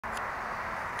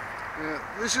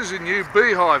This is a new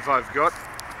beehive I've got,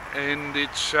 and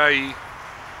it's a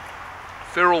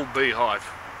feral beehive,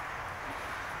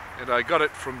 and I got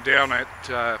it from down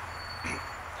at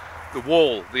the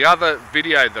wall. The other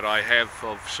video that I have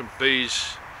of some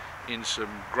bees in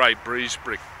some grey breeze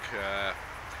block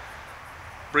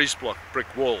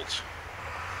brick walls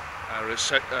are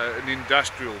an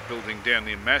industrial building down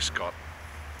near Mascot,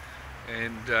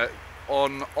 and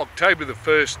on October the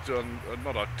 1st,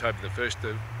 not October the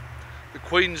 1st, the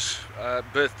Queen's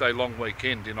birthday long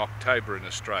weekend in October in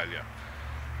Australia,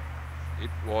 it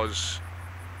was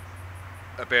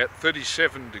about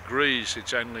 37 degrees.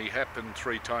 It's only happened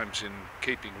 3 times in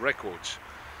keeping records.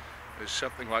 There's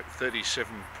something like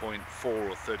 37.4 or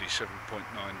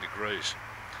 37.9 degrees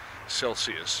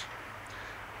Celsius,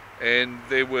 and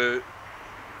there were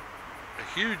a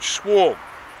huge swarm.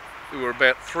 There were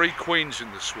about 3 queens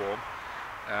in the swarm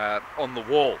on the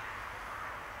wall.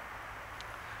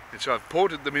 And so I've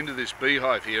ported them into this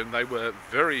beehive here, and they were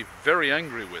very, very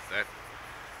angry with that.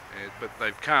 But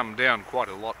they've calmed down quite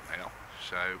a lot now,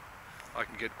 so I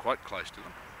can get quite close to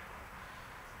them.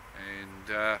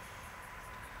 And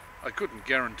I couldn't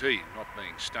guarantee not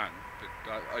being stung, but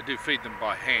I do feed them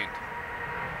by hand.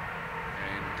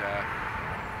 And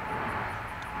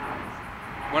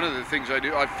one of the things I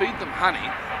do, I feed them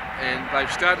honey, and they've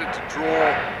started to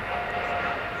draw.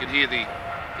 You can hear the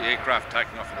aircraft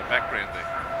taking off in the background there.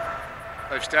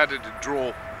 They've started to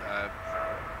draw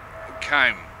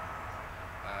comb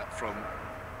from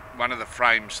one of the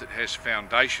frames that has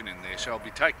foundation in there, so I'll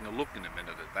be taking a look in a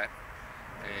minute at that.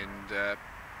 And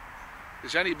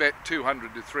there's only about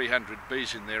 200 to 300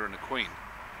 bees in there and a queen.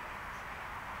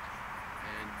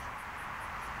 And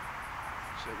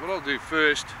so what I'll do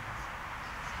first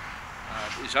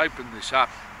is open this up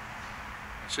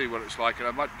and see what it's like, and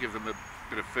I might give them a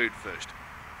bit of food first.